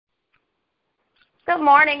Good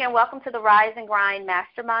morning and welcome to the Rise and Grind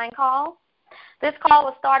Mastermind Call. This call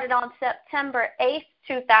was started on September 8th,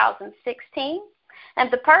 2016.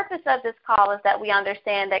 And the purpose of this call is that we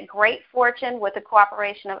understand that great fortune with the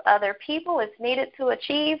cooperation of other people is needed to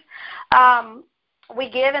achieve.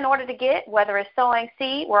 We give in order to get, whether it's sowing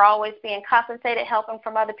seed, we're always being compensated, helping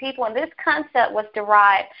from other people. And this concept was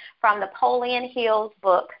derived from Napoleon Hill's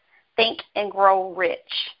book, Think and Grow Rich.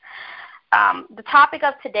 The topic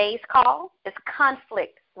of today's call is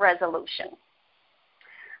conflict resolution.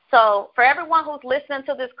 So for everyone who's listening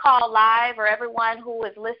to this call live or everyone who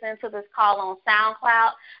is listening to this call on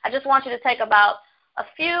SoundCloud, I just want you to take about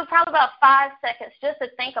probably about 5 seconds just to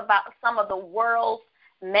think about some of the world's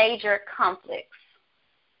major conflicts.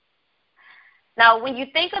 Now, when you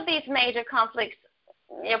think of these major conflicts,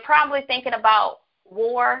 you're probably thinking about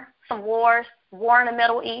war in the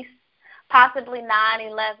Middle East, possibly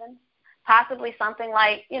 9/11, possibly something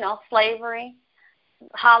like, slavery,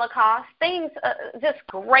 Holocaust, things, just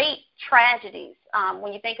great tragedies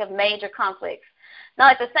when you think of major conflicts. Now,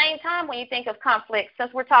 at the same time, when you think of conflict,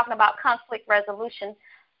 since we're talking about conflict resolution,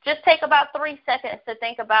 just take about 3 seconds to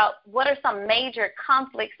think about what are some major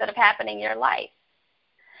conflicts that have happened in your life.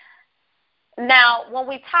 Now, when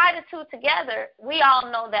we tie the two together, we all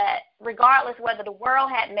know that regardless whether the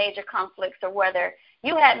world had major conflicts or whether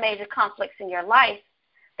you had major conflicts in your life,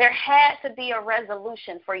 there had to be a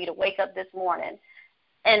resolution for you to wake up this morning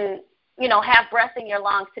and, have breath in your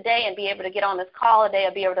lungs today and be able to get on this call today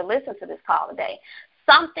or be able to listen to this call today.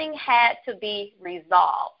 Something had to be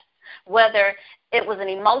resolved, whether it was an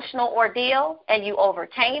emotional ordeal and you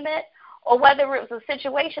overcame it, or whether it was a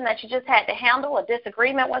situation that you just had to handle, a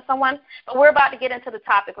disagreement with someone. But we're about to get into the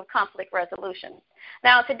topic of conflict resolution.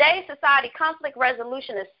 Now, in today's society, conflict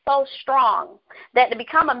resolution is so strong that to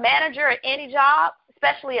become a manager at any job,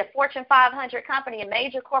 especially a Fortune 500 company, a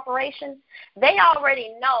major corporation, they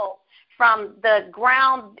already know from the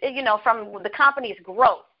ground, from the company's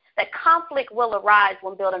growth, that conflict will arise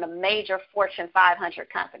when building a major Fortune 500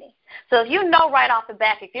 company. So if you know right off the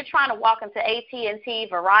bat, if you're trying to walk into AT&T,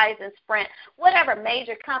 Verizon, Sprint, whatever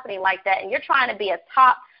major company like that, and you're trying to be a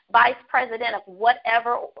top vice president of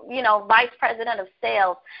whatever, vice president of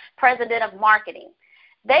sales, president of marketing,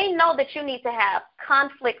 they know that you need to have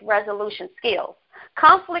conflict resolution skills.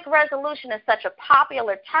 Conflict resolution is such a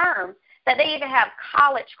popular term that they even have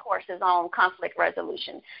college courses on conflict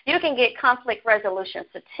resolution. You can get conflict resolution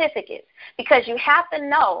certificates because you have to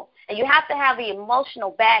know and you have to have the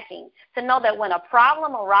emotional backing to know that when a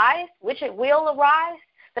problem arises, which it will arise,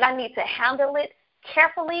 that I need to handle it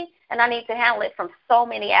carefully and I need to handle it from so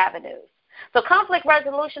many avenues. So conflict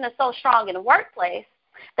resolution is so strong in the workplace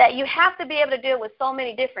that you have to be able to deal with so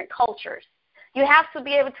many different cultures. You have to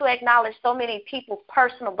be able to acknowledge so many people's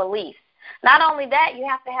personal beliefs. Not only that, you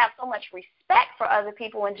have to have so much respect for other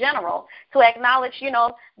people in general to acknowledge,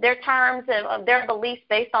 their terms and their beliefs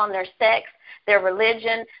based on their sex, their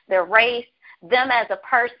religion, their race, them as a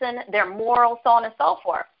person, their morals, so on and so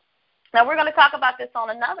forth. Now, we're going to talk about this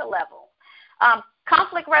on another level.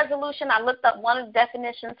 Conflict resolution, I looked up one of the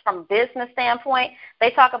definitions from a business standpoint.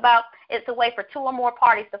 They talk about it's a way for two or more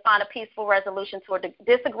parties to find a peaceful resolution to a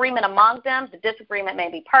disagreement among them. The disagreement may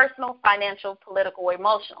be personal, financial, political, or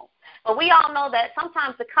emotional. But we all know that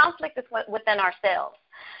sometimes the conflict is within ourselves.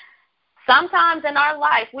 Sometimes in our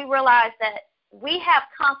life we realize that we have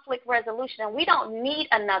conflict resolution and we don't need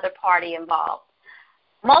another party involved.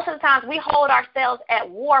 Most of the times we hold ourselves at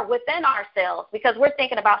war within ourselves because we're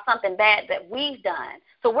thinking about something bad that we've done.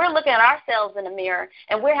 So we're looking at ourselves in the mirror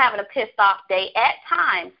and we're having a pissed off day at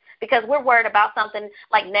times because we're worried about something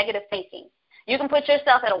like negative thinking. You can put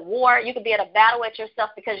yourself at a war. You can be at a battle with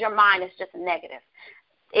yourself because your mind is just negative.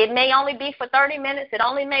 It may only be for 30 minutes. It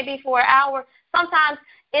only may be for an hour. Sometimes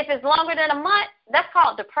if it's longer than a month, that's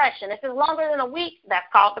called depression. If it's longer than a week, that's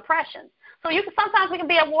called depression. So sometimes we can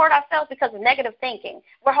be at war with ourselves because of negative thinking.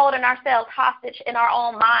 We're holding ourselves hostage in our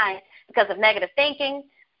own mind because of negative thinking.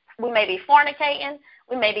 We may be fornicating.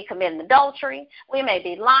 We may be committing adultery. We may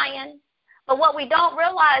be lying. But what we don't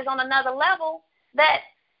realize on another level, that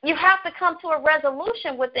you have to come to a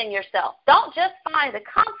resolution within yourself. Don't just find the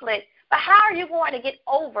conflict, but how are you going to get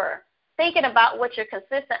over thinking about what you're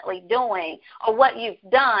consistently doing or what you've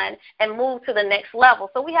done and move to the next level?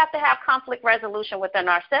 So we have to have conflict resolution within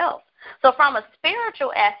ourselves. So from a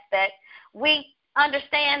spiritual aspect, we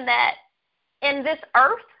understand that in this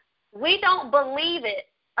earth, we don't believe it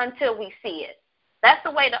until we see it. That's the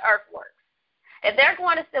way the earth works. If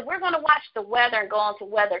we're going to watch the weather and go on to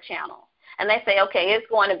Weather Channel, and they say, okay, it's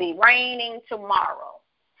going to be raining tomorrow.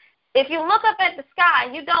 If you look up at the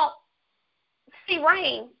sky, you don't see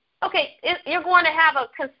rain Okay, you're going to have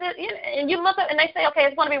and you look up and they say, okay,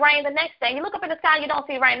 it's going to be raining the next day. You look up in the sky and you don't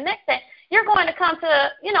see rain the next day. You're going to come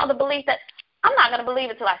to, the belief that I'm not going to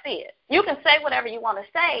believe it till I see it. You can say whatever you want to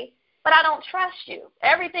say, but I don't trust you.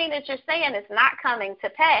 Everything that you're saying is not coming to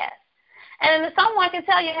pass. And then someone can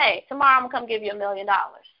tell you, hey, tomorrow I'm going to come give you $1 million.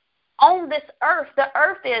 On this earth, the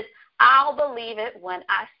earth is, I'll believe it when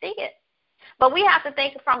I see it. But we have to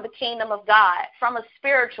think from the kingdom of God, from a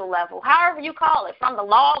spiritual level, however you call it, from the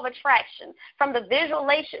law of attraction, from the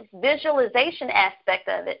visualization aspect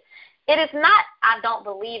of it. It is not, I don't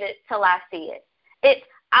believe it till I see it. It's,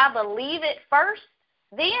 I believe it first,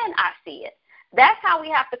 then I see it. That's how we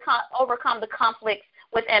have to overcome the conflicts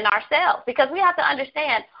within ourselves, because we have to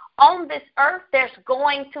understand on this earth there's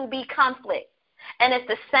going to be conflict. And it's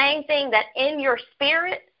the same thing that in your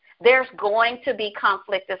spirit there's going to be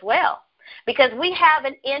conflict as well, because we have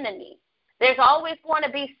an enemy. There's always going to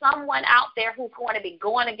be someone out there who's going to be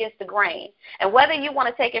going against the grain. And whether you want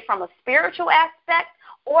to take it from a spiritual aspect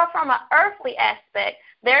or from an earthly aspect,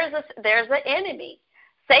 there's an enemy.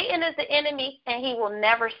 Satan is the enemy, and he will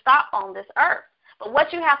never stop on this earth. But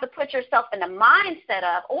what you have to put yourself in the mindset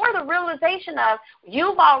of, or the realization of,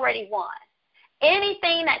 you've already won.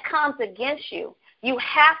 Anything that comes against you, you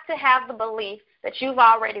have to have the belief that you've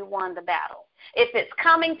already won the battle. If it's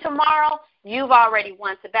coming tomorrow, you've already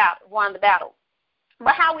won the battle.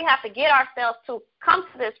 But how we have to get ourselves to come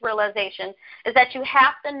to this realization is that you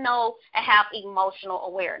have to know and have emotional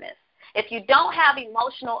awareness. If you don't have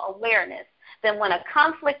emotional awareness, then when a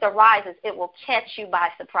conflict arises, it will catch you by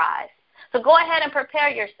surprise. So go ahead and prepare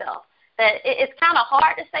yourself. It's kind of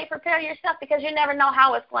hard to say prepare yourself, because you never know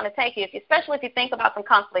how it's going to take you, especially if you think about some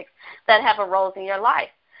conflicts that have arose in your life.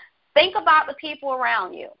 Think about the people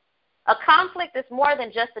around you. A conflict is more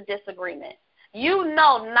than just a disagreement. You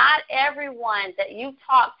know not everyone that you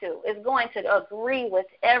talk to is going to agree with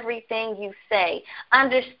everything you say,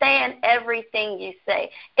 understand everything you say.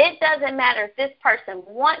 It doesn't matter if this person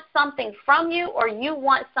wants something from you or you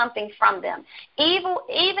want something from them. Even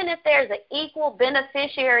if there's an equal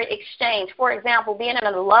beneficiary exchange, for example, being in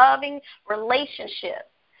a loving relationship,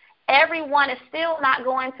 everyone is still not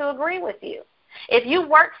going to agree with you. If you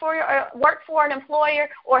work for an employer,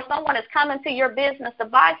 or someone is coming to your business to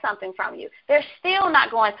buy something from you, they're still not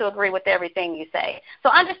going to agree with everything you say. So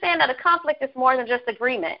understand that a conflict is more than just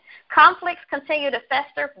agreement. Conflicts continue to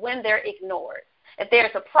fester when they're ignored. If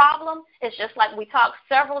there's a problem, it's just like we talked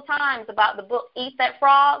several times about the book Eat That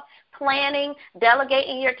Frog, planning,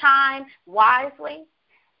 delegating your time wisely.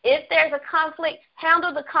 If there's a conflict,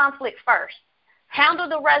 handle the conflict first. Find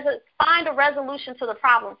a resolution to the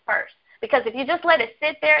problem first. Because if you just let it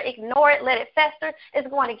sit there, ignore it, let it fester, it's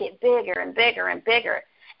going to get bigger and bigger and bigger.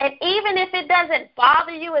 And even if it doesn't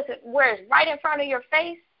bother you where it's right in front of your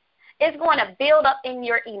face, it's going to build up in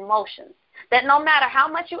your emotions. That no matter how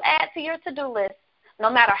much you add to your to-do list,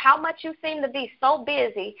 no matter how much you seem to be so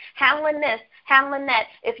busy handling this, handling that,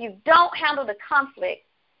 if you don't handle the conflict,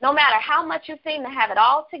 no matter how much you seem to have it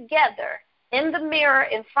all together in the mirror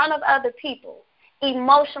in front of other people,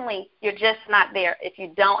 emotionally, you're just not there if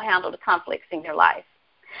you don't handle the conflicts in your life.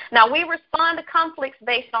 Now, we respond to conflicts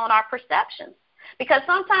based on our perceptions, because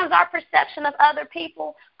sometimes our perception of other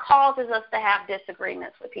people causes us to have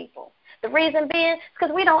disagreements with people. The reason being is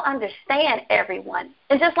because we don't understand everyone,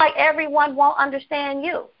 and just like everyone won't understand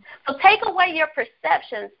you. So take away your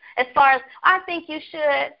perceptions as far as, I think you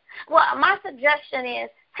should. Well, my suggestion is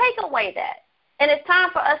take away that. And it's time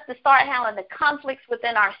for us to start handling the conflicts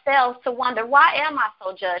within ourselves, to wonder, why am I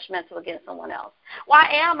so judgmental against someone else? Why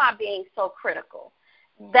am I being so critical?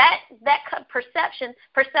 That perception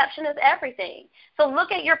is everything. So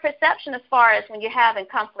look at your perception as far as when you're having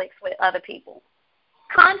conflicts with other people.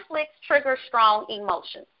 Conflicts trigger strong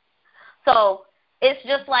emotions. So it's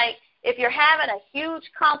just like if you're having a huge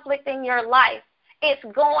conflict in your life, it's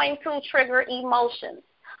going to trigger emotions.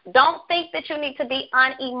 Don't think that you need to be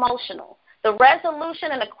unemotional. The resolution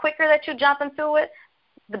and the quicker that you jump into it,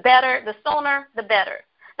 the better, the sooner, the better.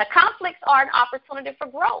 Now, conflicts are an opportunity for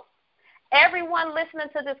growth. Everyone listening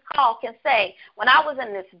to this call can say, when I was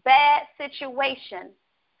in this bad situation,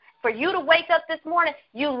 for you to wake up this morning,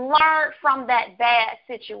 you learned from that bad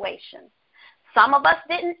situation. Some of us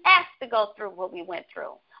didn't ask to go through what we went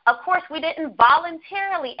through. Of course, we didn't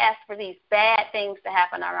voluntarily ask for these bad things to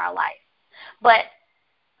happen in our life. But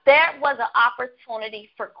there was an opportunity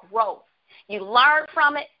for growth. You learned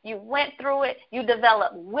from it, you went through it, you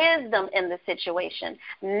developed wisdom in the situation.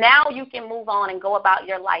 Now you can move on and go about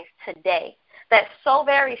your life today. That's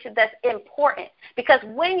important, because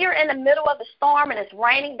when you're in the middle of the storm and it's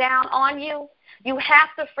raining down on you, you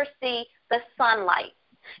have to foresee the sunlight.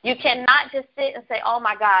 You cannot just sit and say, oh,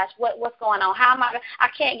 my gosh, what's going on? I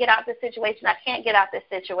can't get out this situation. I can't get out this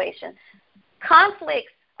situation.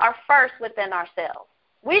 Conflicts are first within ourselves.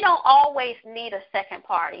 We don't always need a second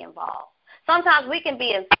party involved. Sometimes we can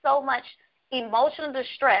be in so much emotional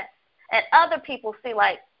distress, and other people see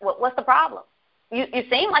like, what's the problem? You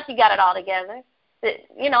seem like you got it all together.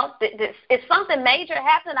 Is something major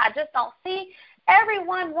happening I just don't see?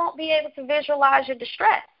 Everyone won't be able to visualize your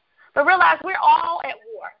distress. But realize we're all at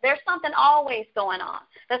war. There's something always going on.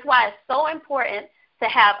 That's why it's so important to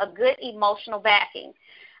have a good emotional backing.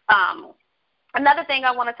 Another thing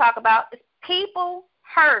I want to talk about is people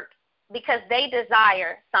hurt because they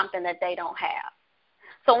desire something that they don't have.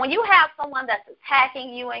 So when you have someone that's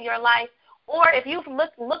attacking you in your life, or if you've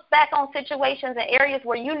looked back on situations and areas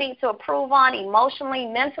where you need to improve on emotionally,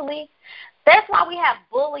 mentally, that's why we have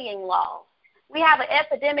bullying laws. We have an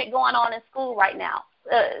epidemic going on in school right now.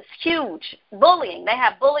 It's huge. Bullying. They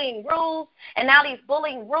have bullying rules, and now these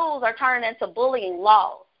bullying rules are turning into bullying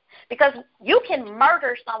laws. Because you can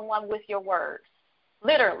murder someone with your words,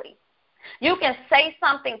 literally. You can say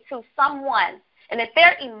something to someone, and if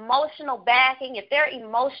their emotional backing, if their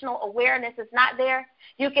emotional awareness is not there,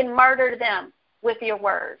 you can murder them with your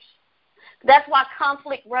words. That's why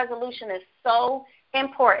conflict resolution is so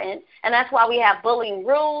important, and that's why we have bullying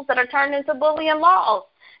rules that are turned into bullying laws.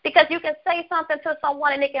 Because you can say something to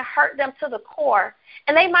someone and it can hurt them to the core,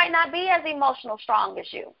 and they might not be as emotional strong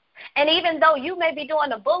as you. And even though you may be doing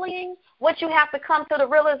the bullying, what you have to come to the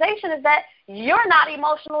realization is that you're not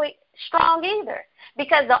emotionally strong either.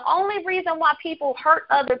 Because the only reason why people hurt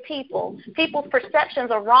other people, people's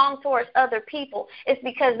perceptions are wrong towards other people, is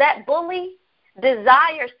because that bully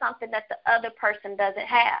desires something that the other person doesn't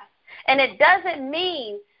have. And it doesn't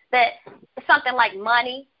mean that something like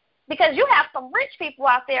money, because you have some rich people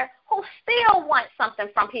out there who still want something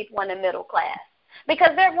from people in the middle class.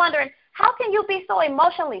 Because they're wondering, how can you be so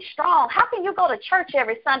emotionally strong? How can you go to church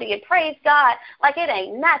every Sunday and praise God like it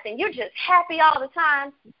ain't nothing? You're just happy all the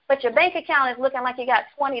time, but your bank account is looking like you got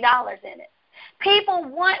 $20 in it. People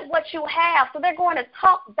want what you have, so they're going to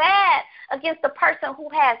talk bad against the person who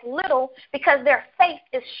has little because their faith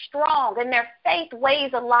is strong, and their faith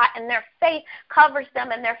weighs a lot, and their faith covers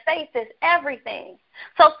them, and their faith is everything.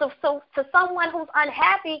 So to someone who's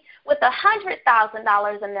unhappy with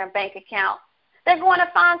 $100,000 in their bank account, they're going to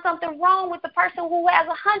find something wrong with the person who has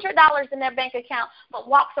 $100 in their bank account but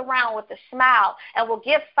walks around with a smile and will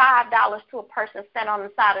give $5 to a person standing on the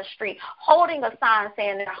side of the street holding a sign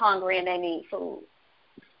saying they're hungry and they need food.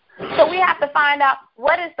 So we have to find out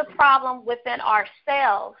what is the problem within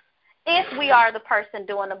ourselves if we are the person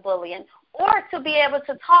doing the bullying, or to be able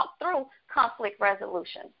to talk through conflict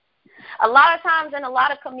resolution. A lot of times in a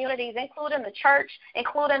lot of communities, including the church,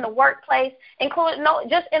 including the workplace,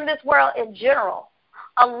 just in this world in general,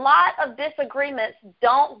 a lot of disagreements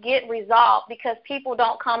don't get resolved because people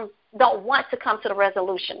don't want to come to the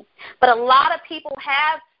resolution. But a lot of people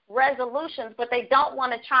have resolutions, but they don't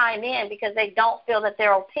want to chime in because they don't feel that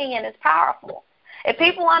their opinion is powerful. If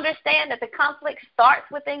people understand that the conflict starts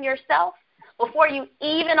within yourself before you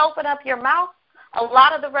even open up your mouth, a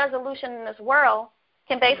lot of the resolution in this world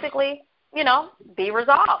can basically, be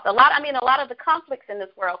resolved. A lot of the conflicts in this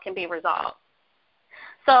world can be resolved.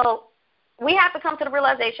 So we have to come to the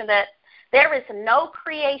realization that there is no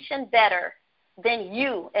creation better than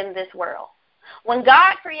you in this world. When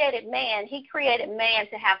God created man, he created man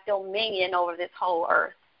to have dominion over this whole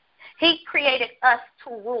earth. He created us to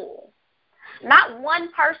rule. Not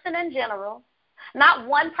one person in general, not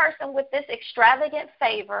one person with this extravagant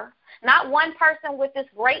favor, not one person with this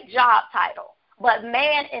great job title, but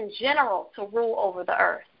man in general to rule over the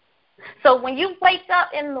earth. So when you wake up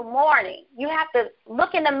in the morning, you have to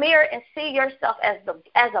look in the mirror and see yourself as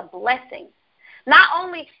a blessing. Not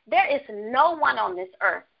only, there is no one on this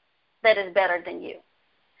earth that is better than you.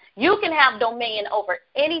 You can have dominion over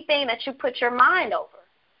anything that you put your mind over.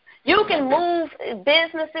 You can move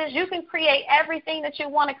businesses. You can create everything that you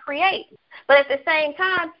want to create. But at the same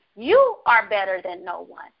time, you are better than no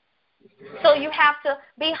one. So you have to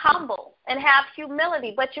be humble and have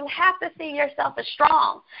humility, but you have to see yourself as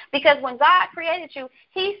strong. Because when God created you,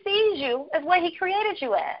 he sees you as what he created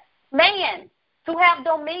you as, man, to have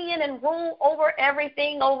dominion and rule over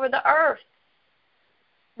everything over the earth.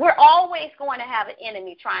 We're always going to have an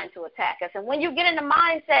enemy trying to attack us. And when you get in the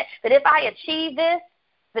mindset that if I achieve this,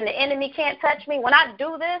 then the enemy can't touch me. When I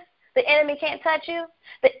do this, the enemy can't touch you.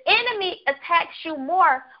 The enemy attacks you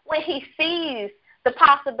more when he sees the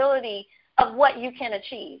possibility of what you can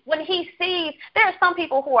achieve. When he sees, there are some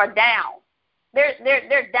people who are down.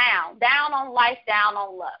 They're down on life, down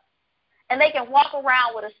on luck. And they can walk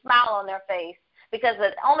around with a smile on their face because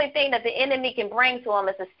the only thing that the enemy can bring to them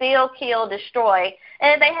is to steal, kill, destroy,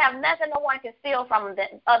 and they have nothing no one can steal from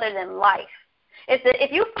them other than life.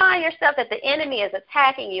 If you find yourself that the enemy is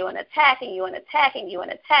attacking you and attacking you and attacking you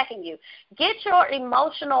and attacking you, get your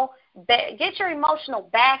emotional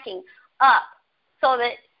backing up so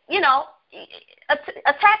that,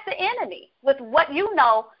 attack the enemy with what you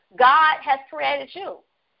know God has created you.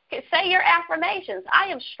 Say your affirmations. I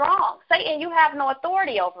am strong. Satan, you have no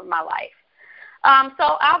authority over my life.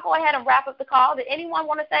 So I'll go ahead and wrap up the call. Did anyone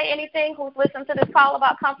want to say anything who's listened to this call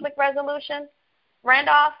about conflict resolution?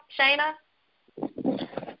 Randolph, Shayna?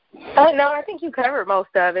 No, I think you covered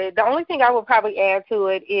most of it. The only thing I would probably add to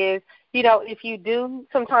it is, if you do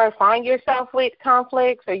sometimes find yourself with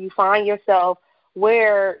conflicts or you find yourself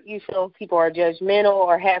where you feel people are judgmental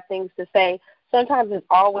or have things to say, sometimes it's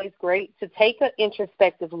always great to take an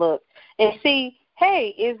introspective look and see,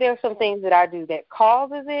 hey, is there some things that I do that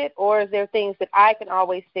causes it, or is there things that I can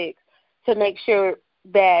always fix to make sure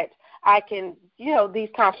that I can, these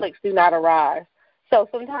conflicts do not arise. So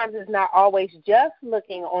sometimes it's not always just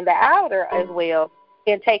looking on the outer as well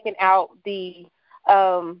and taking out the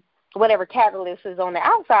whatever catalyst is on the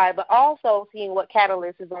outside, but also seeing what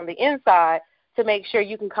catalyst is on the inside to make sure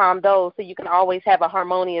you can calm those so you can always have a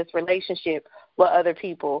harmonious relationship with other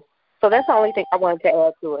people. So that's the only thing I wanted to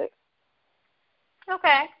add to it.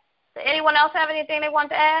 Okay. Does anyone else have anything they want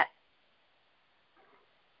to add?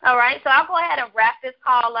 All right, so I'll go ahead and wrap this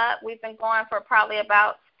call up. We've been going for probably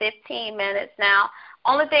about 15 minutes now.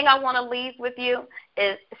 Only thing I want to leave with you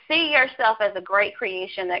is see yourself as a great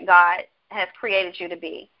creation that God has created you to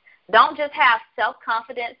be. Don't just have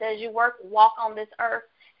self-confidence as you walk on this earth.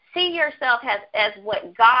 See yourself as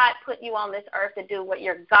what God put you on this earth to do, what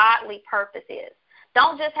your godly purpose is.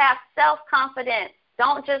 Don't just have self-confidence.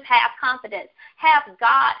 Don't just have confidence. Have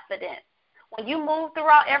Godfidence. When you move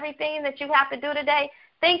throughout everything that you have to do today,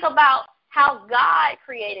 think about how God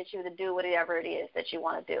created you to do whatever it is that you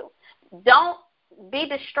want to do. Don't be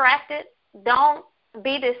distracted. Don't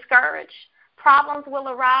be discouraged. Problems will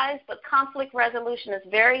arise, but conflict resolution is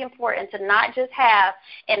very important to not just have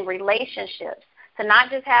in relationships, to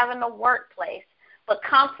not just have in the workplace, but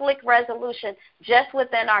conflict resolution just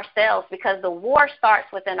within ourselves, because the war starts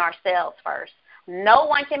within ourselves first. No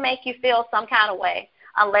one can make you feel some kind of way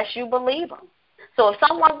unless you believe them. So if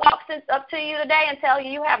someone walks up to you today and tells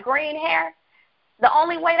you have green hair, the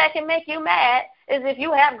only way that can make you mad is if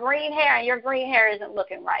you have green hair and your green hair isn't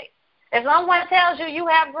looking right. If someone tells you you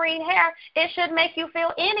have green hair, it should make you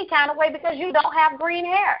feel any kind of way because you don't have green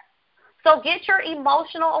hair. So get your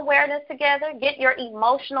emotional awareness together, get your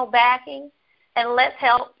emotional backing, and let's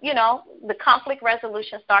help, the conflict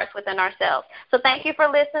resolution starts within ourselves. So thank you for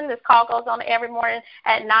listening. This call goes on every morning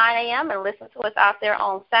at 9 a.m. and listen to us out there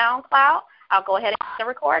on SoundCloud. I'll go ahead and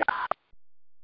record.